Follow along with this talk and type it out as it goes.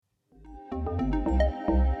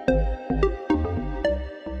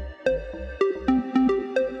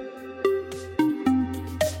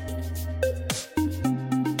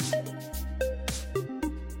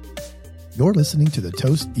You're listening to the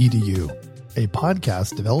Toast EDU, a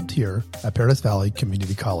podcast developed here at Paradise Valley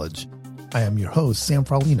Community College. I am your host, Sam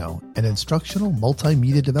Fraulino, an instructional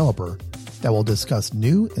multimedia developer that will discuss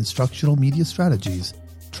new instructional media strategies,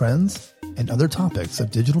 trends, and other topics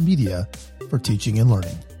of digital media for teaching and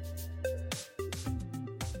learning.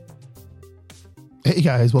 Hey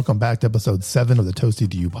guys, welcome back to episode 7 of the Toast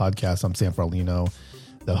EDU podcast. I'm Sam Fraulino,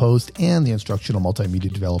 the host and the instructional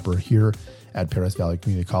multimedia developer here at Paradise Valley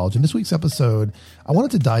Community College. In this week's episode, I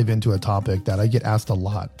wanted to dive into a topic that I get asked a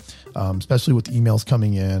lot, especially with emails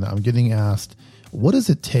coming in. I'm getting asked, what does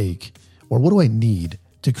it take, or what do I need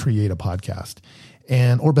to create a podcast?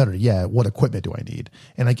 And, or better yet, what equipment do I need?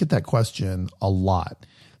 And I get that question a lot.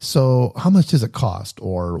 So how much does it cost?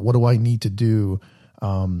 Or what do I need to do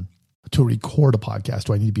to record a podcast?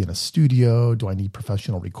 Do I need to be in a studio? Do I need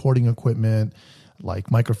professional recording equipment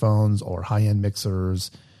like microphones or high-end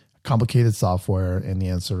mixers, complicated software? And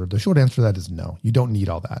the short answer to that is no, you don't need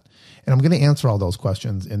all that. And I'm going to answer all those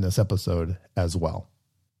questions in this episode as well.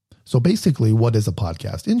 So basically, what is a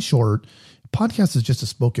podcast? In short, podcast is just a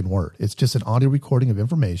spoken word. It's just an audio recording of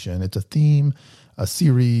information. It's a theme, a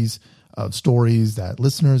series of stories that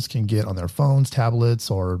listeners can get on their phones,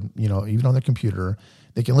 tablets, or, even on their computer.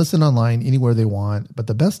 They can listen online anywhere they want. But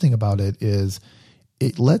the best thing about it is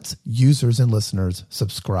it lets users and listeners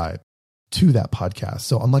subscribe to that podcast.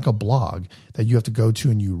 So unlike a blog that you have to go to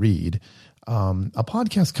and you read, a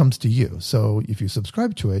podcast comes to you. So if you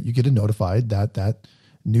subscribe to it, you get notified that that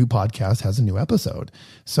new podcast has a new episode.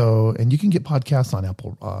 So, and you can get podcasts on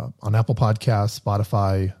Apple Podcasts,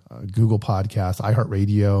 Spotify, Google Podcasts,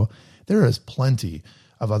 iHeartRadio. There is plenty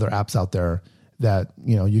of other apps out there that,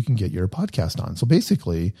 you can get your podcast on. So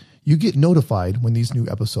basically, you get notified when these new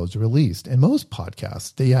episodes are released. And most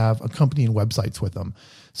podcasts, they have accompanying websites with them.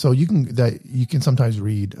 So you can sometimes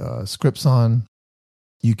read scripts on.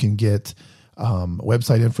 You can get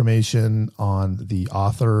website information on the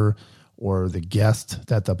author or the guest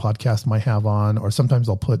that the podcast might have on, or sometimes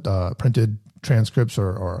they'll put printed transcripts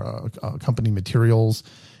or accompanying materials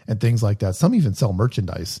and things like that. Some even sell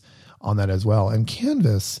merchandise on that as well. And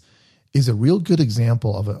Canvas is a real good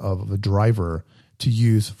example of a driver to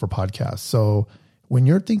use for podcasts. So when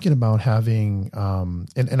you're thinking about having,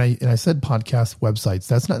 and I said podcast websites,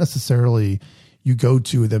 that's not necessarily you go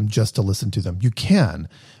to them just to listen to them. You can,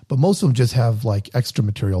 but most of them just have like extra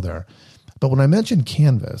material there. But when I mentioned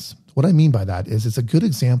Canvas, what I mean by that is it's a good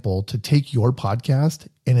example to take your podcast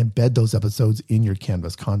and embed those episodes in your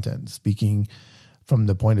Canvas content. Speaking from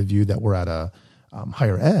the point of view that we're at a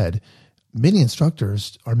higher ed, many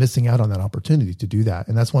instructors are missing out on that opportunity to do that.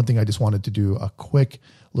 And that's one thing I just wanted to do a quick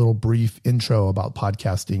little brief intro about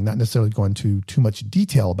podcasting, not necessarily go into too much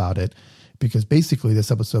detail about it, because basically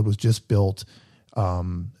this episode was just built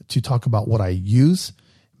to talk about what I use,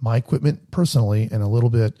 my equipment personally, and a little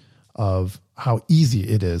bit of how easy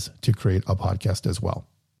it is to create a podcast as well.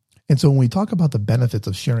 And so when we talk about the benefits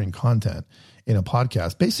of sharing content in a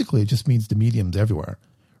podcast, basically it just means the medium's everywhere,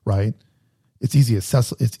 right? It's easily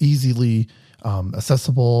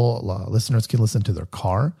accessible. Listeners can listen to their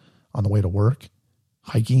car on the way to work,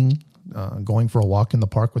 hiking, going for a walk in the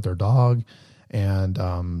park with their dog. And,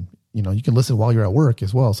 you can listen while you're at work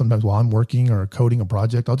as well. Sometimes while I'm working or coding a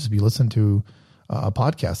project, I'll just be listening to a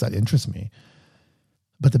podcast that interests me.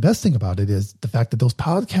 But the best thing about it is the fact that those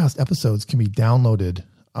podcast episodes can be downloaded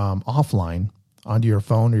offline onto your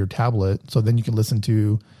phone or your tablet. So then you can listen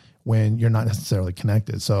to when you're not necessarily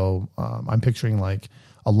connected. So I'm picturing like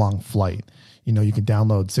a long flight. You can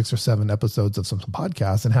download 6 or 7 episodes of some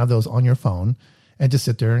podcasts and have those on your phone and just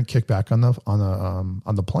sit there and kick back on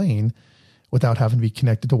the plane without having to be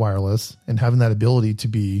connected to wireless, and having that ability to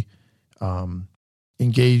be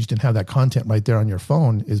engaged and have that content right there on your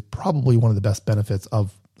phone is probably one of the best benefits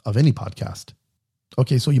of any podcast.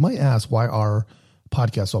 Okay, so you might ask, why are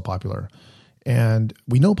podcasts so popular? And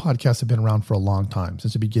we know podcasts have been around for a long time,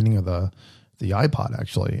 since the beginning of the iPod,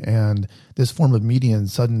 actually. And this form of media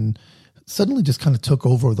suddenly just kind of took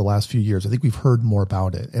over the last few years. I think we've heard more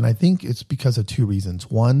about it. And I think it's because of 2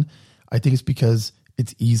 reasons. One, I think it's because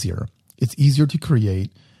it's easier. It's easier to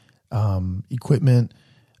create equipment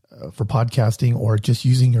for podcasting, or just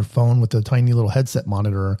using your phone with a tiny little headset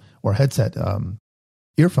monitor or headset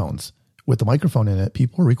earphones with the microphone in it.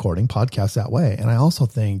 People are recording podcasts that way. And I also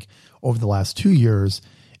think over the last 2 years,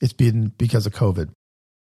 it's been because of COVID.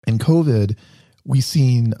 And COVID,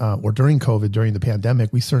 during COVID, during the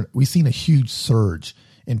pandemic, we've seen a huge surge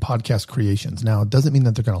in podcast creations. Now, it doesn't mean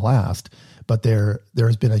that they're going to last, but there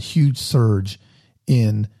has been a huge surge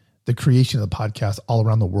in the creation of podcasts all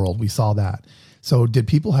around the world. We saw that. So did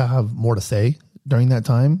people have more to say during that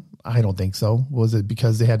time? I don't think so. Was it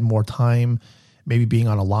because they had more time, maybe being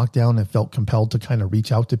on a lockdown and felt compelled to kind of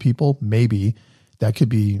reach out to people? Maybe that could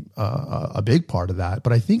be a big part of that.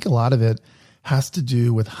 But I think a lot of it has to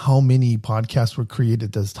do with how many podcasts were created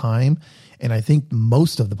at this time. And I think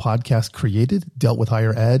most of the podcasts created dealt with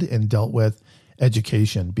higher ed and dealt with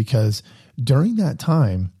education, because during that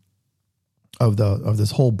time of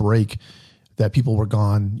this whole break that people were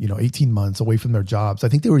gone, 18 months away from their jobs, I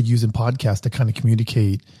think they were using podcasts to kind of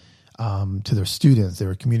communicate to their students. They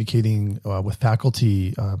were communicating with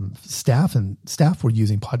faculty, staff were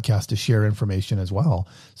using podcasts to share information as well.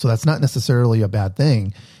 So that's not necessarily a bad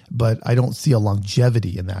thing, but I don't see a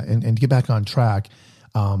longevity in that. And to get back on track,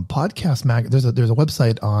 Podcast Mag, there's a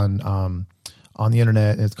website on the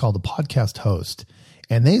internet, and it's called the Podcast Host.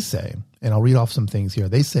 And they say, and I'll read off some things here.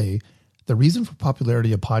 They say the reason for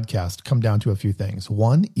popularity of podcasts come down to a few things.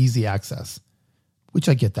 One, easy access, which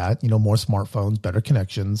I get that, more smartphones, better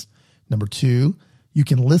connections. Number two, you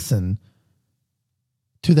can listen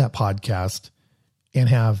to that podcast and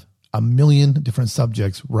have a million different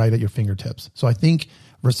subjects right at your fingertips. So I think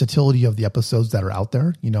versatility of the episodes that are out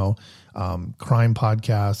there, crime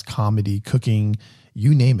podcasts, comedy, cooking,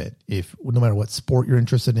 you name it. No matter what sport you're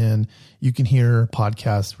interested in, you can hear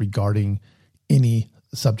podcasts regarding any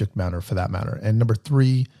subject matter for that matter. And number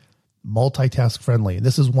three, multitask friendly. And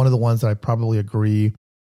this is one of the ones that I probably agree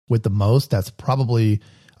with the most. That's probably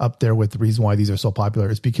up there with the reason why these are so popular,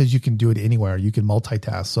 is because you can do it anywhere. You can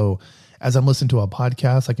multitask. So as I'm listening to a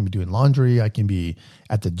podcast, I can be doing laundry, I can be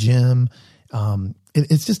at the gym.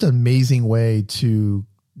 It's just an amazing way to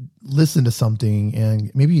listen to something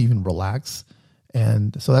and maybe even relax.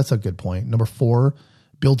 And so that's a good point. Number four,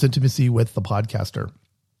 builds intimacy with the podcaster.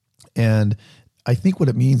 And I think what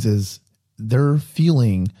it means is they're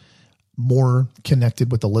feeling more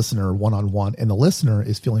connected with the listener one-on-one, and the listener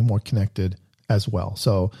is feeling more connected as well.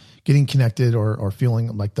 So getting connected or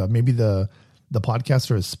feeling like maybe the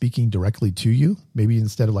podcaster is speaking directly to you, maybe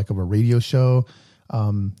instead of like of a radio show.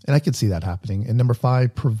 And I could see that happening. And number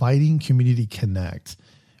five, providing community connect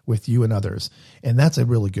with you and others. And that's a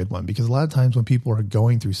really good one, because a lot of times when people are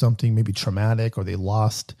going through something maybe traumatic, or they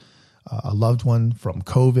lost a loved one from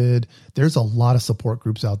COVID, there's a lot of support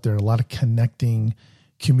groups out there, a lot of connecting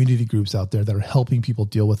community groups out there that are helping people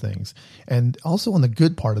deal with things. And also on the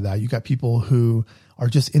good part of that, you got people who are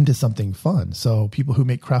just into something fun. So people who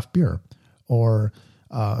make craft beer, or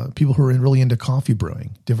people who are really into coffee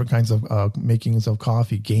brewing, different kinds of makings of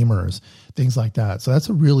coffee, gamers, things like that. So that's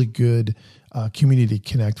a really good community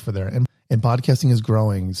connect for there. And podcasting is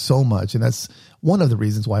growing so much. And that's one of the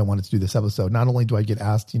reasons why I wanted to do this episode. Not only do I get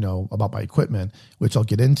asked, about my equipment, which I'll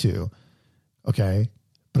get into, okay,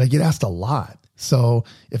 but I get asked a lot. So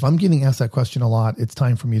if I'm getting asked that question a lot, it's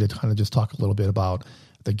time for me to kind of just talk a little bit about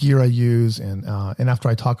the gear I use. And after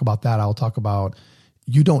I talk about that, I'll talk about,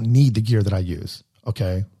 you don't need the gear that I use.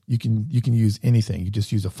 Okay. You can use anything. You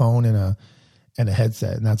just use a phone and a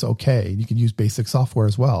headset, and that's okay. You can use basic software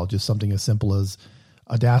as well. Just something as simple as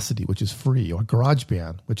Audacity, which is free, or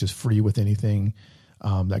GarageBand, which is free with anything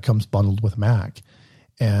that comes bundled with Mac,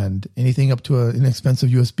 and anything up to an inexpensive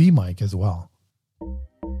USB mic as well.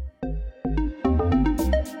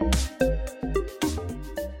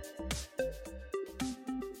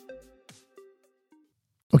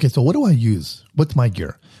 Okay, so what do I use? What's my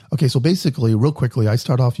gear? Okay, so basically, real quickly, I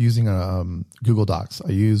start off using Google Docs.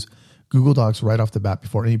 I use Google Docs right off the bat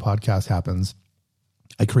before any podcast happens.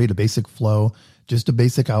 I create a basic flow, just a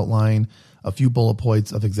basic outline, a few bullet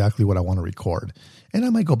points of exactly what I want to record. And I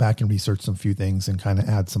might go back and research some few things and kind of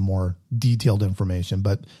add some more detailed information,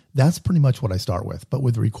 but that's pretty much what I start with. But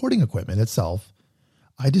with the recording equipment itself,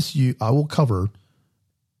 I will cover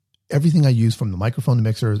everything I use, from the microphone to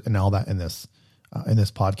mixers and all that in this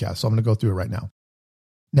podcast. So I'm going to go through it right now.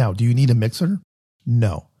 Now, do you need a mixer?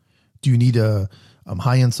 No. Do you need a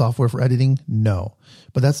high-end software for editing? No.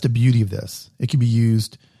 But that's the beauty of this. It can be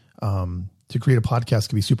used to create a podcast. It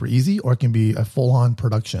can be super easy, or it can be a full-on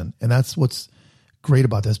production. And that's what's great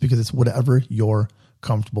about this, because it's whatever you're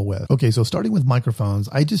comfortable with. Okay, so starting with microphones,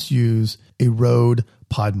 I just use a Rode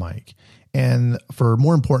PodMic. And for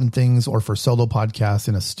more important things, or for solo podcasts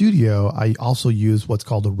in a studio, I also use what's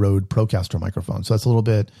called a Rode Procaster microphone. So that's a little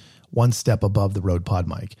bit one step above the Rode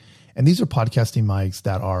PodMic. And these are podcasting mics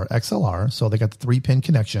that are XLR. So they got the 3-pin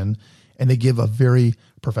connection, and they give a very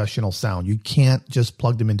professional sound. You can't just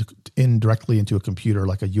plug them in directly into a computer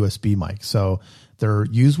like a USB mic. So they're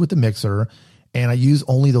used with the mixer. And I use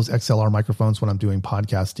only those XLR microphones when I'm doing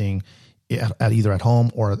podcasting at either at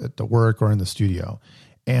home or at the work or in the studio.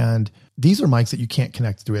 And these are mics that you can't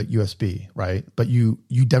connect through a USB, right? But you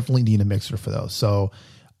definitely need a mixer for those. So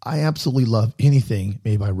I absolutely love anything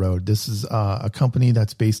made by Rode. This is a company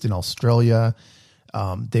that's based in Australia.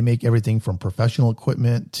 They make everything from professional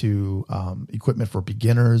equipment to equipment for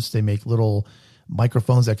beginners. They make little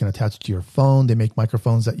microphones that can attach to your phone. They make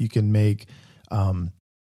microphones that you can make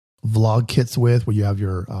vlog kits with, where you have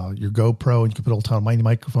your GoPro and you can put a little tiny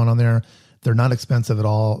microphone on there. They're not expensive at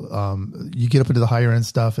all. You get up into the higher end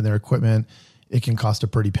stuff and their equipment, it can cost a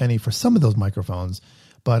pretty penny for some of those microphones.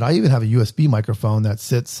 But I even have a USB microphone that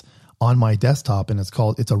sits on my desktop, and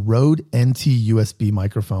it's a Rode NT USB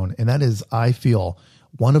microphone. And that is, I feel,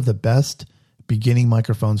 one of the best beginning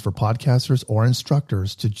microphones for podcasters or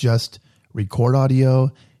instructors to just record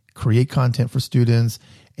audio, create content for students,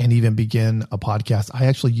 and even begin a podcast. I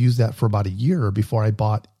actually used that for about a year before I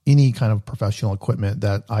bought any kind of professional equipment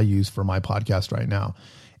that I use for my podcast right now.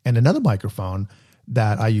 And another microphone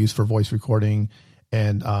that I use for voice recording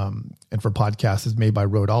and for podcasts is made by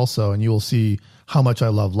Rode also. And you will see how much I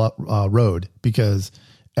love Rode, because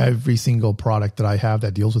every single product that I have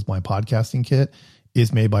that deals with my podcasting kit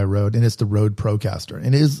is made by Rode, and it's the Rode Procaster.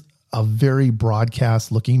 And it is a very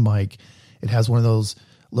broadcast looking mic. It has one of those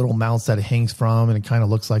little mounts that it hangs from, and it kind of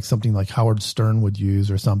looks like something like Howard Stern would use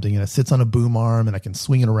or something. And it sits on a boom arm, and I can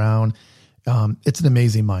swing it around. It's an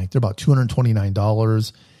amazing mic. They're about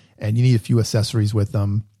 $229, and you need a few accessories with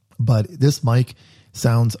them. But this mic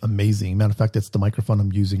sounds amazing. Matter of fact, it's the microphone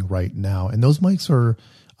I'm using right now. And those mics are,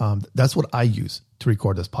 that's what I use to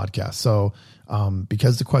record this podcast. So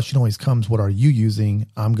because the question always comes, what are you using?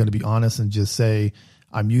 I'm going to be honest and just say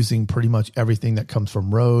I'm using pretty much everything that comes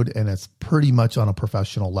from Rode, and it's pretty much on a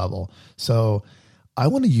professional level. So I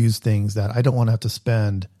want to use things that I don't want to have to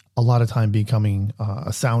spend a lot of time becoming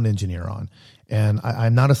a sound engineer on. And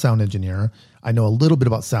I'm not a sound engineer. I know a little bit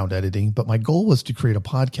about sound editing, but my goal was to create a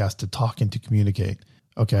podcast to talk and to communicate.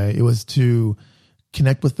 Okay. It was to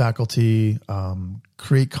connect with faculty,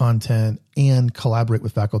 create content, and collaborate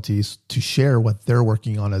with faculties to share what they're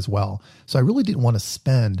working on as well. So I really didn't want to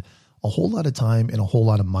spend a whole lot of time and a whole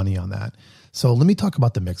lot of money on that. So let me talk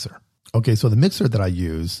about the mixer. Okay. So the mixer that I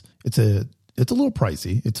use, it's a little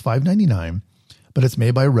pricey. It's $599. But it's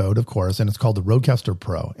made by Rode, of course, and it's called the Rodecaster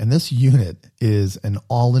Pro. And this unit is an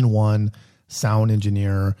all-in-one sound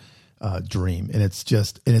engineer dream. And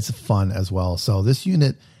it's fun as well. So this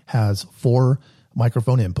unit has 4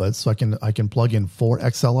 microphone inputs. So I can plug in 4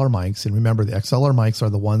 XLR mics. And remember, the XLR mics are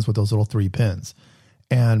the ones with those little 3 pins.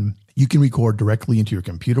 And you can record directly into your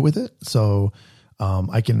computer with it. So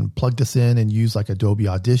I can plug this in and use like Adobe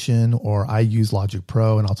Audition, or I use Logic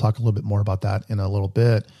Pro. And I'll talk a little bit more about that in a little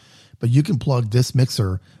bit. But you can plug this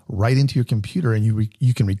mixer right into your computer, and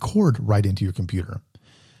you can record right into your computer.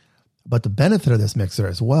 But the benefit of this mixer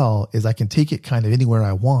as well is I can take it kind of anywhere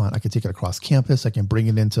I want. I can take it across campus. I can bring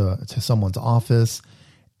it into someone's office,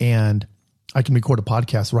 and I can record a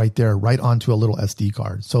podcast right there, right onto a little SD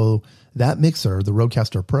card. So that mixer, the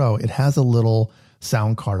Rodecaster Pro, it has a little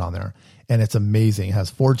sound card on there, and it's amazing. It has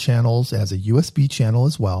 4 channels. It has a USB channel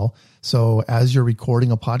as well. So as you're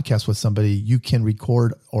recording a podcast with somebody, you can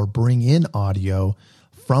record or bring in audio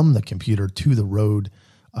from the computer to the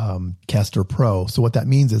Rodecaster Pro. So what that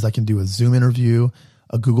means is I can do a Zoom interview,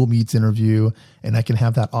 a Google Meets interview, and I can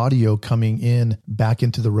have that audio coming in back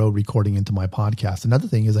into the Rode recording into my podcast. Another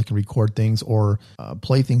thing is I can record things or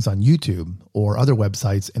play things on YouTube or other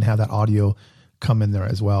websites and have that audio come in there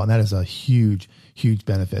as well. And that is a huge, huge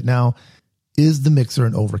benefit. Now, is the mixer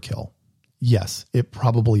an overkill? Yes, it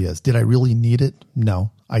probably is. Did I really need it?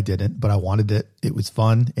 No, I didn't, but I wanted it. It was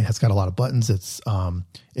fun. It has got a lot of buttons. It's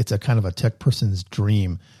a kind of a tech person's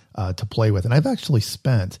dream to play with. And I've actually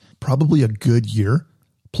spent probably a good year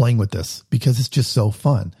playing with this because it's just so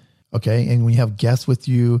fun. Okay. And when you have guests with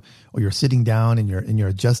you, or you're sitting down and you're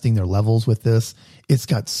adjusting their levels with this, it's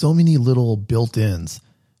got so many little built-ins,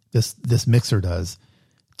 this mixer does,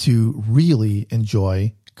 to really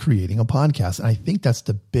enjoy creating a podcast. And I think that's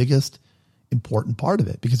the biggest important part of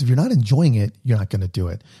it, because if you're not enjoying it, you're not going to do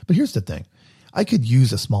it. But here's the thing. I could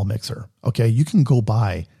use a small mixer. Okay. You can go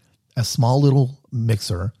buy a small little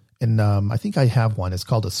mixer, and I think I have one. It's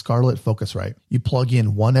called a Scarlett Focusrite. You plug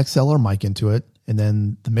in 1 XLR mic into it, and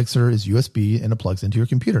then the mixer is USB and it plugs into your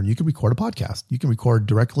computer, and you can record a podcast. You can record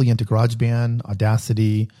directly into GarageBand,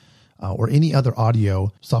 Audacity, or any other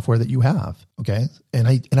audio software that you have. Okay. And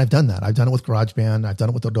I've done that. I've done it with GarageBand. I've done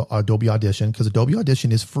it with Adobe Audition, because Adobe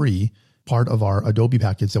Audition is free, part of our Adobe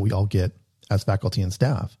package that we all get as faculty and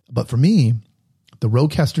staff. But for me, the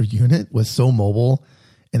Rodecaster unit was so mobile,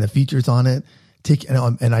 and the features on it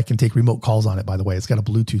and I can take remote calls on it, by the way. It's got a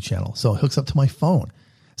Bluetooth channel, so it hooks up to my phone.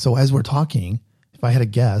 So as we're talking, if I had a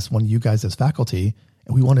guest, one of you guys as faculty,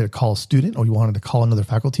 and we wanted to call a student or we wanted to call another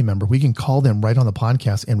faculty member, we can call them right on the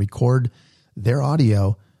podcast and record their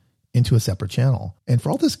audio into a separate channel. And for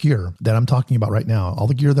all this gear that I'm talking about right now, all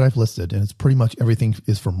the gear that I've listed, and it's pretty much everything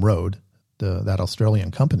is from Rode, that Australian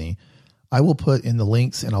company, I will put in the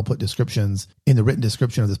links and I'll put descriptions in the written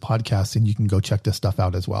description of this podcast, and you can go check this stuff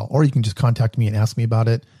out as well. Or you can just contact me and ask me about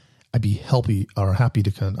it. I'd be happy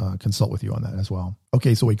to consult with you on that as well.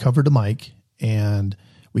 Okay, so we covered the mic and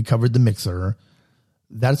we covered the mixer.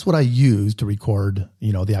 That's what I use to record,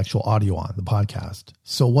 the actual audio on the podcast.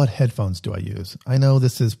 So what headphones do I use? I know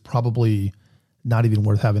this is probably not even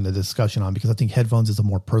worth having a discussion on because I think headphones is a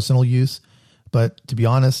more personal use. But to be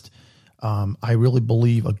honest, I really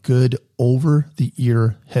believe a good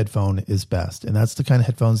over-the-ear headphone is best. And that's the kind of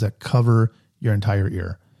headphones that cover your entire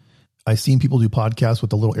ear. I've seen people do podcasts with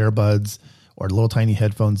the little earbuds or little tiny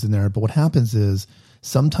headphones in there. But what happens is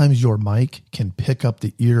sometimes your mic can pick up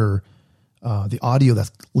the audio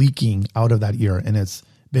that's leaking out of that ear. And it's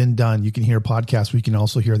been done. You can hear podcasts where you can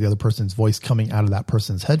also hear the other person's voice coming out of that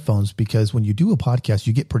person's headphones, because when you do a podcast,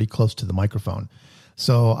 you get pretty close to the microphone.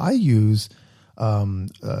 So I use,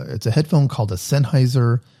 it's a headphone called a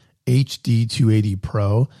Sennheiser HD280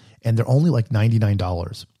 Pro, and they're only like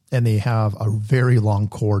 $99. And they have a very long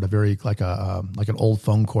cord, like an old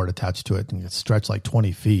phone cord attached to it, and it's stretched like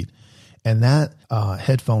 20 feet. And that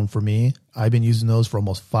headphone for me, I've been using those for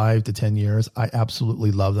almost 5 to 10 years. I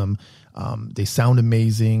absolutely love them. They sound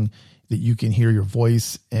amazing, that you can hear your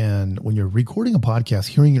voice. And when you're recording a podcast,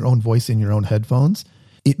 hearing your own voice in your own headphones,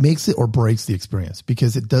 it makes it or breaks the experience,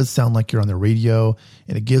 because it does sound like you're on the radio,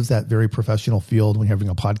 and it gives that very professional feel when you're having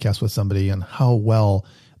a podcast with somebody, and how well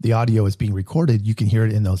the audio is being recorded. You can hear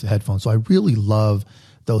it in those headphones. So I really love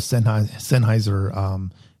those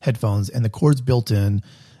Sennheiser headphones, and the cord's built in.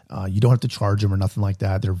 You don't have to charge them or nothing like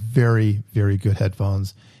that. They're very, very good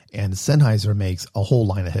headphones. And Sennheiser makes a whole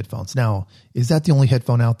line of headphones. Now, is that the only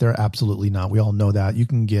headphone out there? Absolutely not. We all know that. You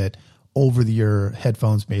can get over-the-ear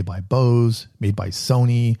headphones made by Bose, made by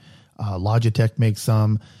Sony. Logitech makes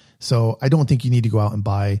some. So I don't think you need to go out and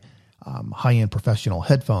buy high-end professional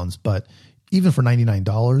headphones. But even for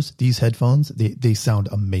 $99, these headphones, they sound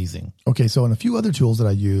amazing. Okay, so and a few other tools that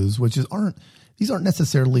I use, these aren't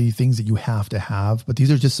necessarily things that you have to have, but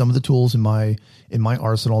these are just some of the tools in my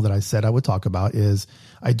arsenal that I said I would talk about. Is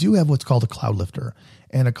I do have what's called a cloud lifter,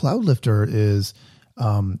 and a cloud lifter is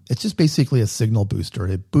it's just basically a signal booster.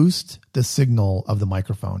 It boosts the signal of the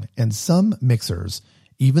microphone, and some mixers,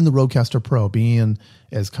 even the Rodecaster Pro, being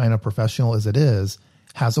as kind of professional as it is,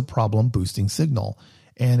 has a problem boosting signal.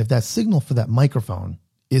 And if that signal for that microphone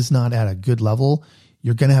is not at a good level,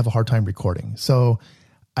 you're going to have a hard time recording. So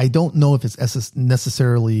I don't know if it's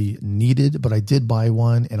necessarily needed, but I did buy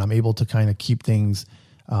one, and I'm able to kind of keep things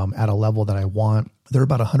at a level that I want. They're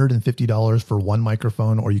about $150 for one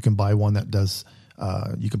microphone, or you can buy one that does,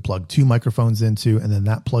 you can plug 2 microphones into, and then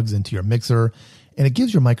that plugs into your mixer, and it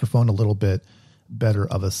gives your microphone a little bit better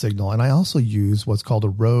of a signal. And I also use what's called a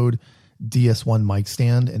Rode DS1 mic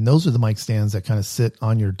stand, and those are the mic stands that kind of sit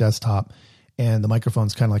on your desktop, and the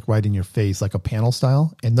microphone's kind of like right in your face, like a panel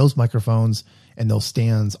style. And those microphones and those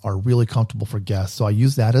stands are really comfortable for guests. So I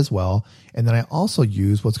use that as well. And then I also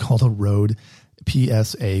use what's called a Rode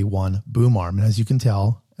PSA-1 boom arm. And as you can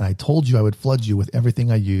tell, and I told you I would flood you with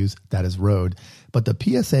everything I use that is Rode, but the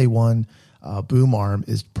PSA-1 boom arm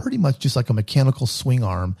is pretty much just like a mechanical swing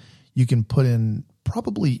arm. You can put in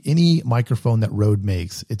probably any microphone that Rode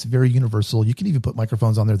makes. It's very universal. You can even put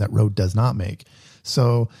microphones on there that Rode does not make.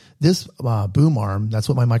 So this boom arm, that's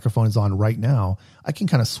what my microphone is on right now. I can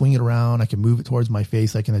kind of swing it around. I can move it towards my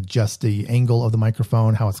face. I can adjust the angle of the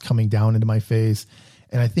microphone, how it's coming down into my face.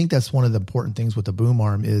 And I think that's one of the important things with the boom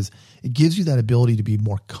arm is it gives you that ability to be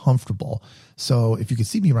more comfortable. So if you can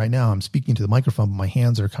see me right now, I'm speaking to the microphone, but my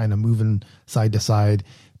hands are kind of moving side to side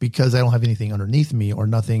because I don't have anything underneath me or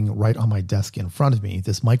nothing right on my desk in front of me.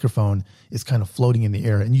 This microphone is kind of floating in the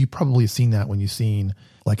air. And you probably have seen that when you've seen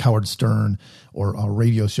like Howard Stern or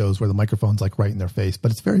radio shows where the microphone's like right in their face,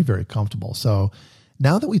 but it's very, very comfortable. So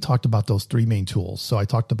now that we talked about those 3 main tools, so I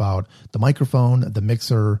talked about the microphone, the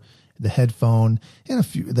mixer, the headphone, and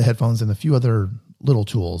the headphones and a few other little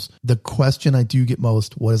tools. The question I do get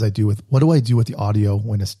most, what do I do with the audio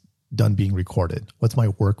when it's done being recorded? What's my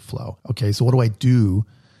workflow? Okay, so what do I do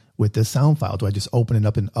with this sound file? Do I just open it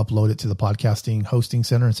up and upload it to the podcasting hosting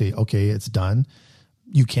center and say, okay, it's done?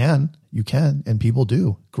 You can, and people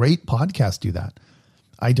do. Great podcasts do that.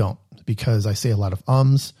 I don't, because I say a lot of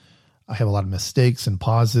ums. I have a lot of mistakes and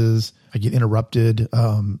pauses. I get interrupted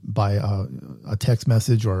by a text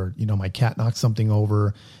message, or my cat knocks something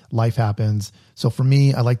over. Life happens. So for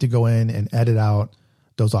me, I like to go in and edit out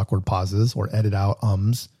those awkward pauses or edit out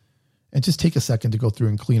ums and just take a second to go through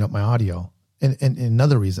and clean up my audio. And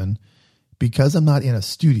another reason, because I'm not in a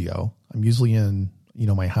studio, I'm usually in,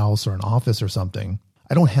 my house or an office or something.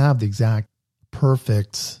 I don't have the exact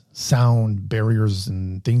perfect sound barriers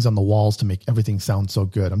and things on the walls to make everything sound so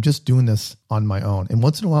good. I'm just doing this on my own. And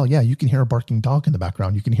once in a while, you can hear a barking dog in the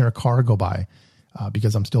background. You can hear a car go by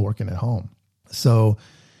because I'm still working at home. So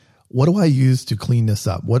what do I use to clean this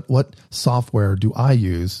up? What software do I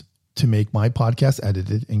use to make my podcast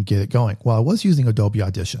edited and get it going? Well, I was using Adobe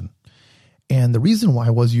Audition. And the reason why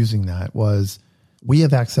I was using that was we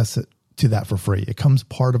have access to that for free. It comes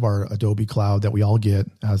part of our Adobe Cloud that we all get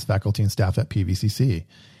as faculty and staff at PVCC.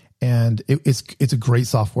 And it's a great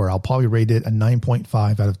software. I'll probably rate it a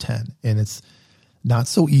 9.5 out of 10. And it's not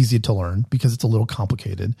so easy to learn because it's a little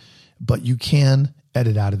complicated, but you can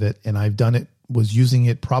edit out of it. And I've done it, was using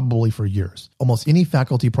it probably for years. Almost any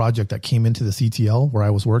faculty project that came into the CTL where I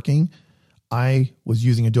was working, I was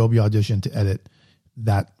using Adobe Audition to edit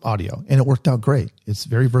that audio. And it worked out great. It's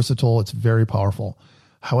very versatile. It's very powerful.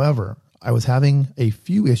 However, I was having a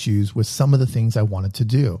few issues with some of the things I wanted to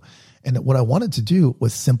do. And what I wanted to do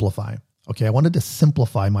was simplify. Okay. I wanted to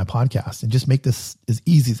simplify my podcast and just make this as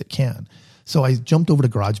easy as it can. So I jumped over to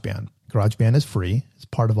GarageBand. GarageBand is free. It's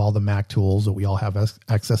part of all the Mac tools that we all have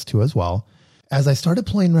access to as well. As I started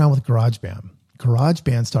playing around with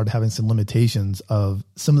GarageBand started having some limitations of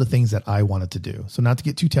some of the things that I wanted to do. So not to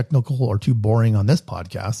get too technical or too boring on this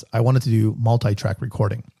podcast, I wanted to do multi-track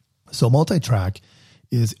recording. So multi-track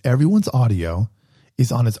is everyone's audio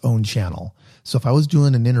is on its own channel. So if I was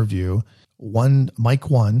doing an interview, mic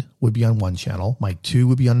 1 would be on one channel, mic 2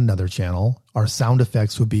 would be on another channel, our sound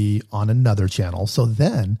effects would be on another channel. So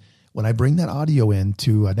then when I bring that audio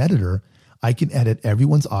into an editor, I can edit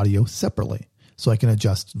everyone's audio separately. So I can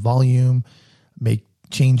adjust volume, make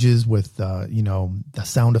changes with the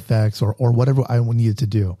sound effects or whatever I needed to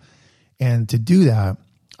do. And to do that,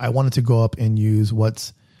 I wanted to go up and use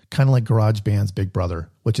what's kind of like GarageBand's big brother,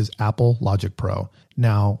 which is Apple Logic Pro.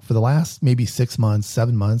 Now, for the last maybe 6 months,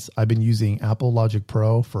 7 months, I've been using Apple Logic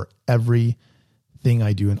Pro for everything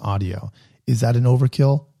I do in audio. Is that an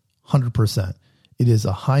overkill? 100%. It is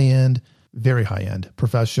a high-end, very high-end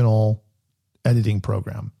professional editing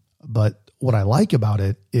program. But what I like about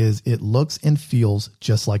it is it looks and feels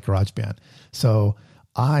just like GarageBand. So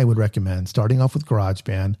I would recommend starting off with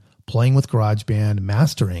GarageBand, playing with GarageBand,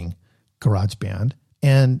 mastering GarageBand.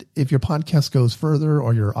 And if your podcast goes further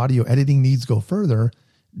or your audio editing needs go further,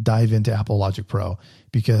 dive into Apple Logic Pro,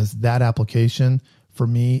 because that application, for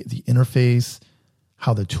me, the interface,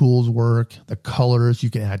 how the tools work, the colors, you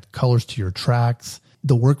can add colors to your tracks.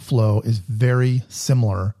 The workflow is very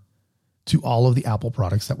similar to all of the Apple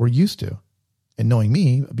products that we're used to. And knowing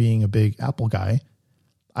me, being a big Apple guy,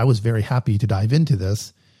 I was very happy to dive into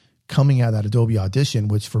this coming out of that Adobe Audition,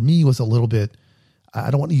 which for me was a little bit, I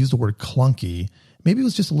don't want to use the word clunky. Maybe it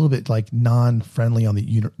was just a little bit like non-friendly on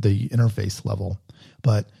the interface level.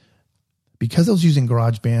 But because I was using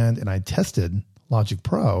GarageBand and I tested Logic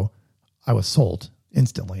Pro, I was sold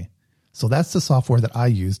instantly. So that's the software that I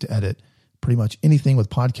use to edit pretty much anything with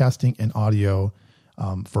podcasting and audio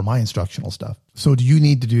for my instructional stuff. So do you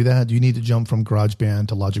need to do that? Do you need to jump from GarageBand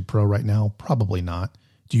to Logic Pro right now? Probably not.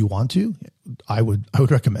 Do you want to? I would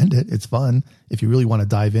recommend it. It's fun. If you really want to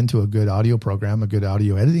dive into a good audio program, a good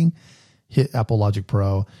audio editing, hit Apple Logic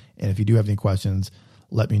Pro. And if you do have any questions,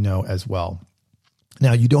 let me know as well.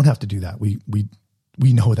 Now, you don't have to do that. We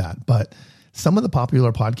know that. But some of the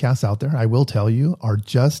popular podcasts out there, I will tell you, are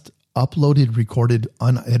just uploaded, recorded,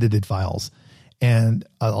 unedited files. And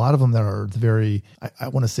a lot of them that are very, I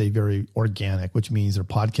want to say very organic, which means they're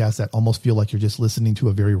podcasts that almost feel like you're just listening to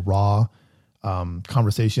a very raw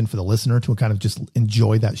conversation for the listener to kind of just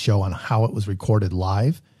enjoy that show on how it was recorded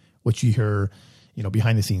live, which you hear,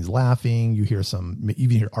 behind the scenes laughing, you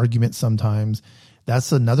even hear arguments sometimes.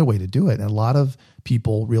 That's another way to do it. And a lot of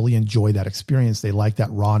people really enjoy that experience. They like that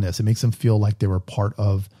rawness. It makes them feel like they were part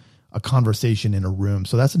of a conversation in a room.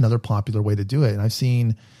 So that's another popular way to do it. And I've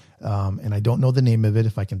seen, and I don't know the name of it.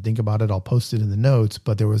 If I can think about it, I'll post it in the notes.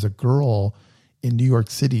 But there was a girl in New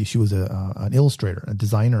York City. She was an illustrator, a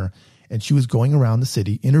designer, and she was going around the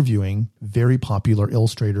city interviewing very popular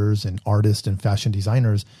illustrators and artists and fashion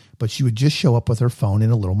designers. But she would just show up with her phone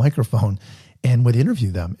and a little microphone and would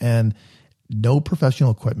interview them. And no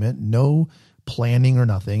professional equipment, no planning or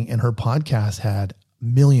nothing. And her podcast had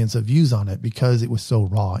millions of views on it because it was so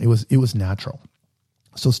raw. It was natural.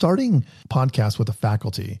 So starting podcasts with a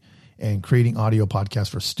faculty and creating audio podcasts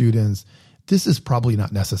for students, this is probably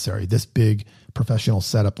not necessary, this big professional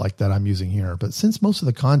setup like that I'm using here. But since most of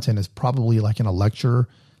the content is probably like in a lecture,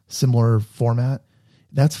 similar format,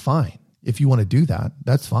 That's fine. If you want to do that,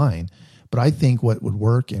 that's fine. But I think what would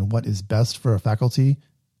work and what is best for a faculty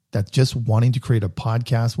that's just wanting to create a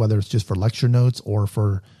podcast, whether it's just for lecture notes or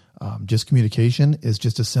for just communication, is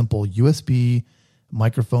just a simple USB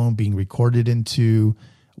microphone being recorded into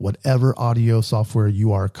whatever audio software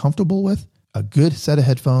you are comfortable with, a good set of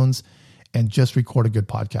headphones, and just record a good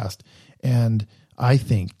podcast. And I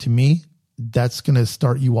think, to me, that's going to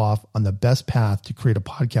start you off on the best path to create a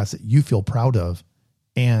podcast that you feel proud of.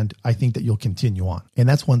 And I think that you'll continue on. And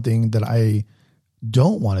that's one thing that I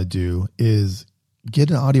don't want to do is get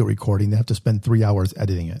an audio recording that have to spend 3 hours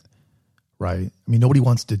editing it, right? I mean, nobody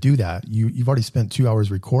wants to do that. You've already spent 2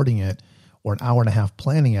 hours recording it or an hour and a half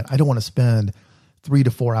planning it. I don't want to spend 3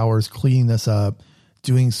 to 4 hours cleaning this up,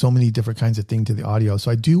 doing so many different kinds of things to the audio.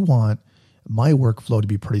 So I do want my workflow to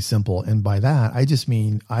be pretty simple. And by that, I just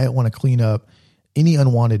mean I want to clean up any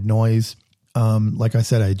unwanted noise. Like I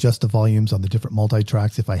said, I adjust the volumes on the different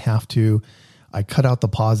multi-tracks if I have to. I cut out the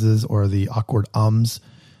pauses or the awkward ums.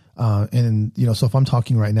 And, so if I'm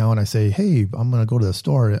talking right now and I say, hey, I'm going to go to the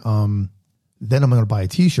store, then I'm going to buy a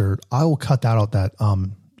t-shirt, I will cut that out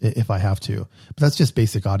if I have to. But that's just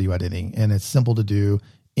basic audio editing, and it's simple to do.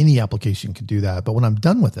 Any application can do that. But when I'm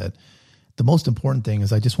done with it, the most important thing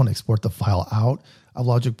is I just want to export the file out of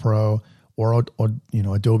Logic Pro or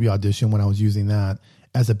Adobe Audition when I was using that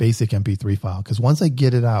as a basic MP3 file. Because once I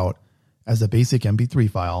get it out as a basic MP3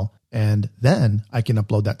 file, and then I can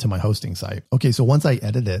upload that to my hosting site. Okay, so once I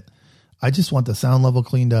edit it, I just want the sound level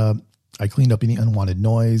cleaned up. I cleaned up any unwanted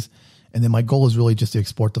noise. And then my goal is really just to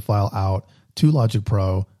export the file out to Logic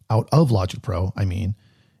Pro, out of Logic Pro,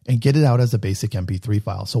 and get it out as a basic MP3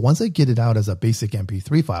 file. So once I get it out as a basic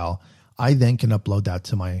MP3 file, I then can upload that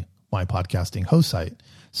to my podcasting host site.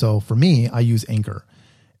 So for me, I use Anchor.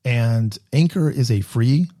 And Anchor is a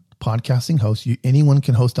free podcasting host. Anyone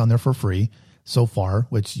can host on there for free so far,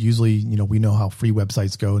 which usually, we know how free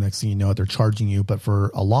websites go. Next thing you know, they're charging you. But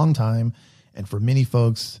for a long time, and for many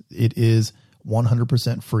folks, it is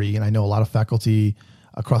 100% free. And I know a lot of faculty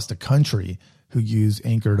across the country who use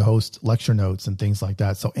Anchor to host lecture notes and things like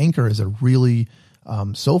that. So Anchor is a really,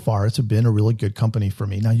 so far, it's been a really good company for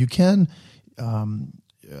me. Now you can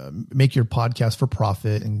make your podcast for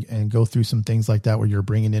profit and go through some things like that where you're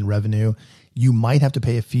bringing in revenue. You might have to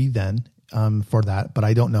pay a fee then for that, but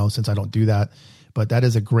I don't know since I don't do that. But that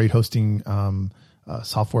is a great hosting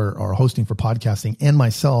software or hosting for podcasting. And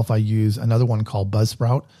myself, I use another one called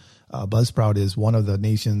Buzzsprout. Buzzsprout is one of the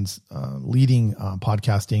nation's leading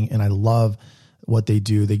podcasting, and I love what they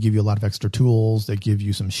do. They give you a lot of extra tools. They give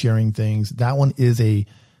you some sharing things. That one is I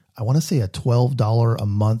want to say a $12 a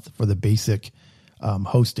month for the basic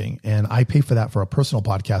hosting. And I pay for that for a personal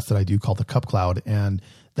podcast that I do called the Cup Cloud. And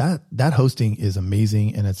that hosting is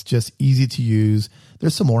amazing, and it's just easy to use.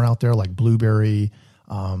 There's some more out there like Blueberry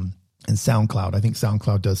and SoundCloud. I think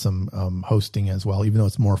SoundCloud does some hosting as well, even though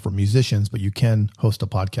it's more for musicians, but you can host a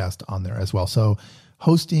podcast on there as well. So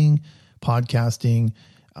hosting, podcasting,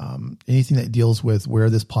 anything that deals with where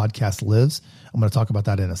this podcast lives. I'm going to talk about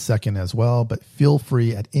that in a second as well, but feel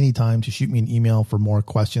free at any time to shoot me an email for more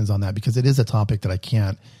questions on that, because it is a topic that I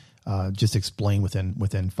can't just explain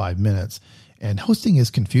within 5 minutes. And hosting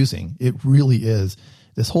is confusing. It really is.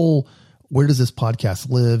 This whole, where does this podcast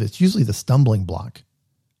live? It's usually the stumbling block.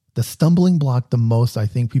 The stumbling block the most I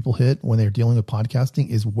think people hit when they're dealing with podcasting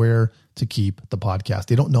is where to keep the podcast.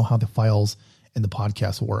 They don't know how the files and the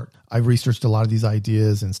podcast work. I've researched a lot of these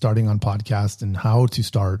ideas and starting on podcasts and how to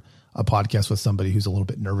start a podcast with somebody who's a little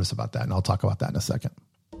bit nervous about that. And I'll talk about that in a second.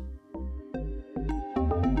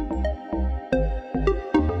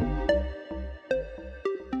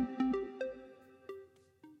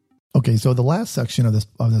 Okay, so the last section of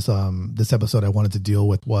this episode I wanted to deal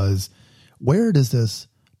with was, where does this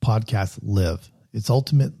podcast live? Its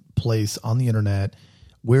ultimate place on the internet.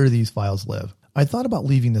 Where do these files live? I thought about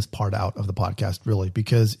leaving this part out of the podcast really,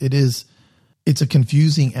 because it's a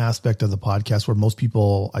confusing aspect of the podcast where most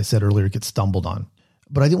people, I said earlier, get stumbled on.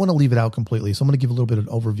 But I didn't want to leave it out completely. So I'm going to give a little bit of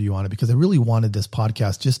an overview on it, because I really wanted this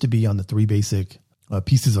podcast just to be on the 3 basic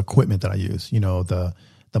pieces of equipment that I use. The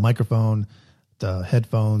microphone, the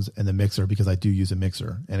headphones, and the mixer, because I do use a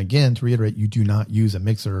mixer. And again, to reiterate, you do not use a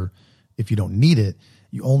mixer if you don't need it.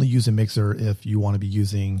 You only use a mixer if you want to be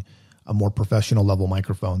using a more professional level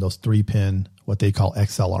microphone, those 3-pin, what they call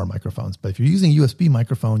XLR microphones. But if you're using a USB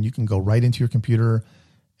microphone, you can go right into your computer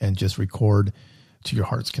and just record to your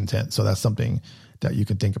heart's content. So that's something that you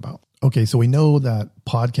can think about. Okay, so we know that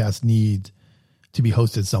podcasts need to be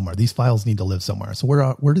hosted somewhere. These files need to live somewhere. So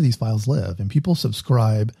where do these files live? And people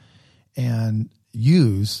subscribe and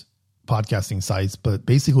use podcasting sites, but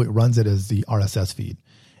basically it runs it as the RSS feed.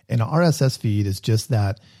 And an RSS feed is just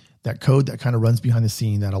that code that kind of runs behind the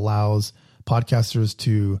scene that allows podcasters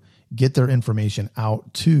to get their information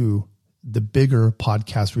out to the bigger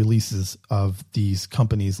podcast releases of these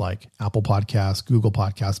companies like Apple Podcasts, Google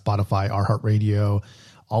Podcasts, Spotify, iHeartRadio,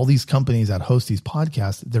 all these companies that host these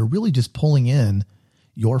podcasts. They're really just pulling in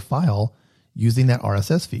your file using that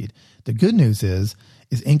RSS feed. The good news is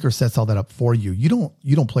Anchor sets all that up for you. You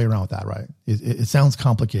don't play around with that, right? It sounds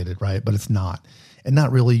complicated, right? But it's not. And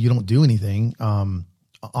not really, you don't do anything on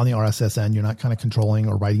the RSS end. You're not kind of controlling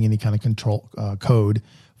or writing any kind of control code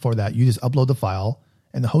for that. You just upload the file,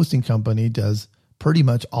 and the hosting company does pretty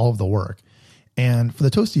much all of the work. And for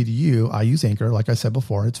the Toasty EDU, I use Anchor. Like I said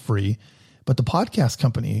before, it's free. But the podcast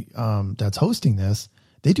company that's hosting this,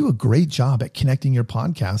 they do a great job at connecting your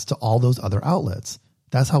podcast to all those other outlets.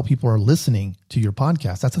 That's how people are listening to your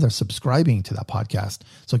podcast. That's how they're subscribing to that podcast.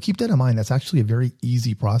 So keep that in mind. That's actually a very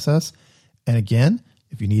easy process. And again,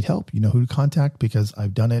 if you need help, you know who to contact, because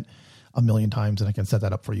I've done it a million times and I can set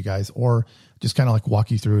that up for you guys, or just kind of like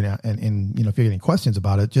walk you through and you know, if you have any questions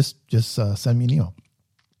about it, just send me an email.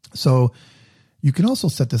 So you can also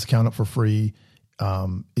set this account up for free.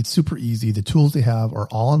 It's super easy. The tools they have are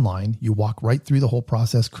all online. You walk right through the whole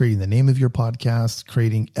process, creating the name of your podcast,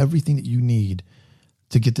 creating everything that you need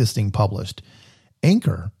to get this thing published.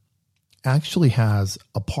 Anchor actually has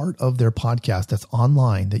a part of their podcast that's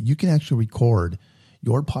online that you can actually record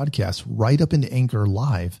your podcast right up into Anchor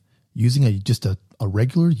live using just a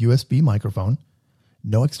regular USB microphone,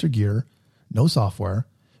 no extra gear, no software.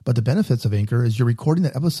 But the benefits of Anchor is you're recording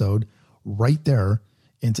that episode right there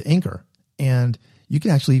into Anchor. And you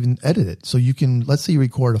can actually even edit it. So you can, let's say you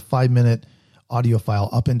record a 5-minute audio file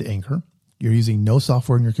up into Anchor. You're using no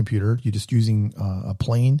software in your computer. You're just using a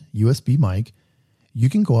plain USB mic. You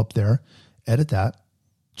can go up there, edit that,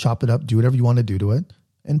 chop it up, do whatever you want to do to it,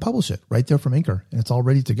 and publish it right there from Anchor. And it's all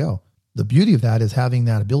ready to go. The beauty of that is having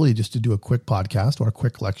that ability just to do a quick podcast or a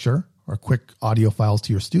quick lecture or quick audio files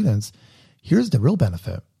to your students. Here's the real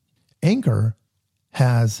benefit. Anchor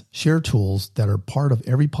has share tools that are part of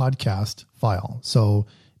every podcast file. So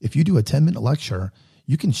if you do a 10-minute lecture,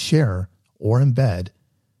 you can share or embed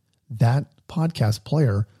that podcast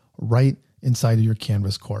player right inside of your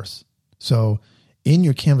Canvas course. So in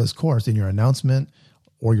your Canvas course, in your announcement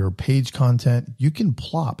or your page content, you can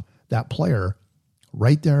plop that player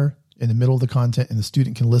right there in the middle of the content, and the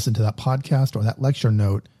student can listen to that podcast or that lecture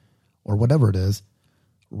note or whatever it is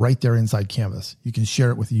right there inside Canvas. You can share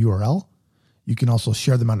it with a URL. You can also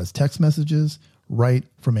share them out as text messages right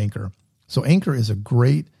from Anchor. So Anchor is a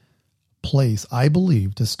great place, I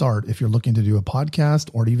believe, to start if you're looking to do a podcast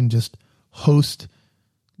or to even just host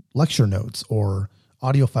lecture notes or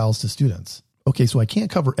audio files to students. Okay, so I can't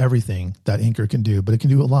cover everything that Anchor can do, but it can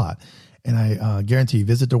do a lot. And I guarantee,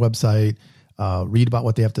 visit their website, read about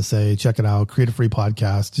what they have to say, check it out, create a free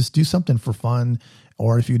podcast, just do something for fun.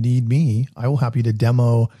 Or if you need me, I will happy to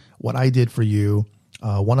demo what I did for you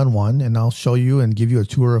one-on-one, and I'll show you and give you a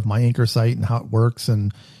tour of my Anchor site and how it works.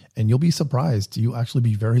 And you'll be surprised. You'll actually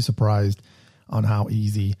be very surprised on how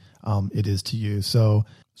easy it is to use. So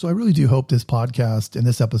I really do hope this podcast and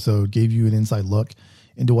this episode gave you an inside look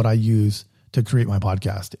into what I use to create my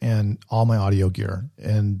podcast and all my audio gear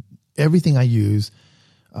and everything I use,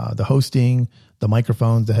 the hosting, the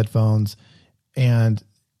microphones, the headphones, and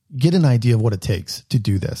get an idea of what it takes to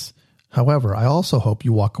do this. However, I also hope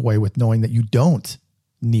you walk away with knowing that you don't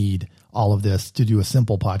need all of this to do a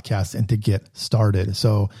simple podcast and to get started.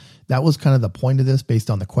 So that was kind of the point of this based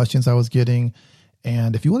on the questions I was getting.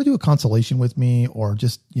 And if you want to do a consultation with me or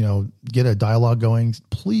just, get a dialogue going,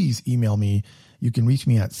 please email me. You can reach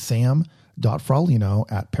me at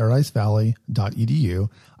sam.fraulino@paradisevalley.edu.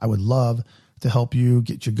 I would love to help you,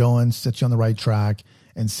 get you going, set you on the right track,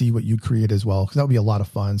 and see what you create as well, because that would be a lot of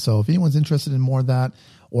fun. So if anyone's interested in more of that,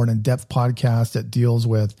 or an in-depth podcast that deals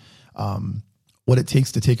with what it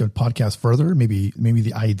takes to take a podcast further, maybe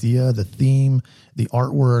the idea, the theme, the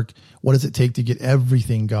artwork, what does it take to get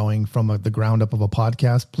everything going from the ground up of a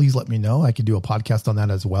podcast, please let me know. I could do a podcast on that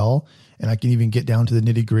as well. And I can even get down to the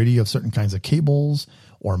nitty-gritty of certain kinds of cables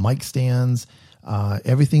or mic stands,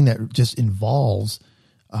 everything that just involves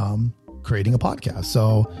creating a podcast.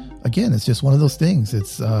 So again, it's just one of those things.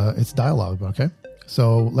 It's dialogue. Okay.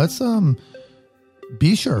 So let's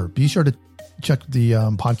be sure to check the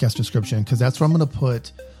podcast description, because that's where I'm going to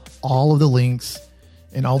put all of the links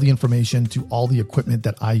and all the information to all the equipment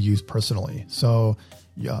that I use personally. So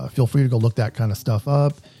feel free to go look that kind of stuff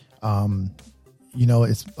up.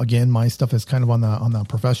 It's, again, my stuff is kind of on the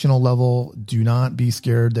professional level. Do not be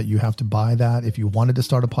scared that you have to buy that. If you wanted to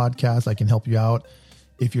start a podcast, I can help you out.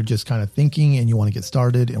 If you're just kind of thinking and you want to get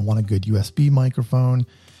started and want a good USB microphone,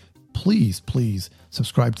 please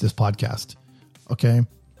subscribe to this podcast. Okay.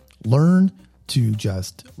 Learn to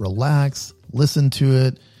just relax, listen to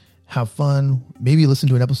it, have fun, maybe listen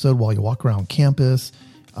to an episode while you walk around campus.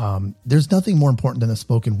 There's nothing more important than a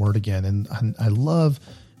spoken word again. And I love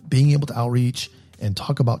being able to outreach and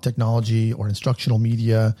talk about technology or instructional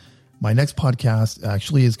media. My next podcast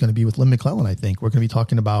actually is going to be with Lynn McClellan. I think we're going to be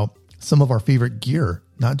talking about some of our favorite gear,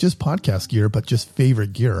 not just podcast gear, but just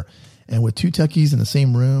favorite gear. And with two techies in the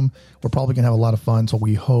same room, we're probably going to have a lot of fun. So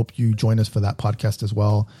we hope you join us for that podcast as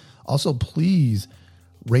well. Also, please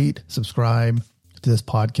rate, subscribe to this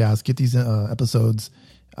podcast. Get these episodes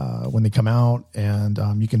when they come out. And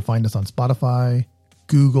you can find us on Spotify,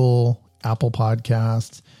 Google, Apple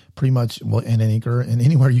Podcasts, pretty much, and Anchor, and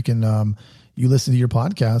anywhere you can you listen to your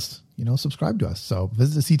podcast, subscribe to us. So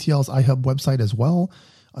visit the CTL's iHub website as well.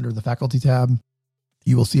 Under the faculty tab,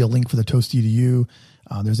 you will see a link for the Toasty to You.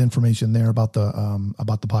 There's information there about the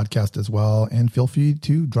podcast as well. And feel free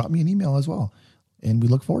to drop me an email as well. And we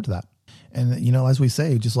look forward to that. And, as we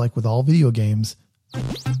say, just like with all video games,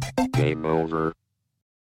 game over.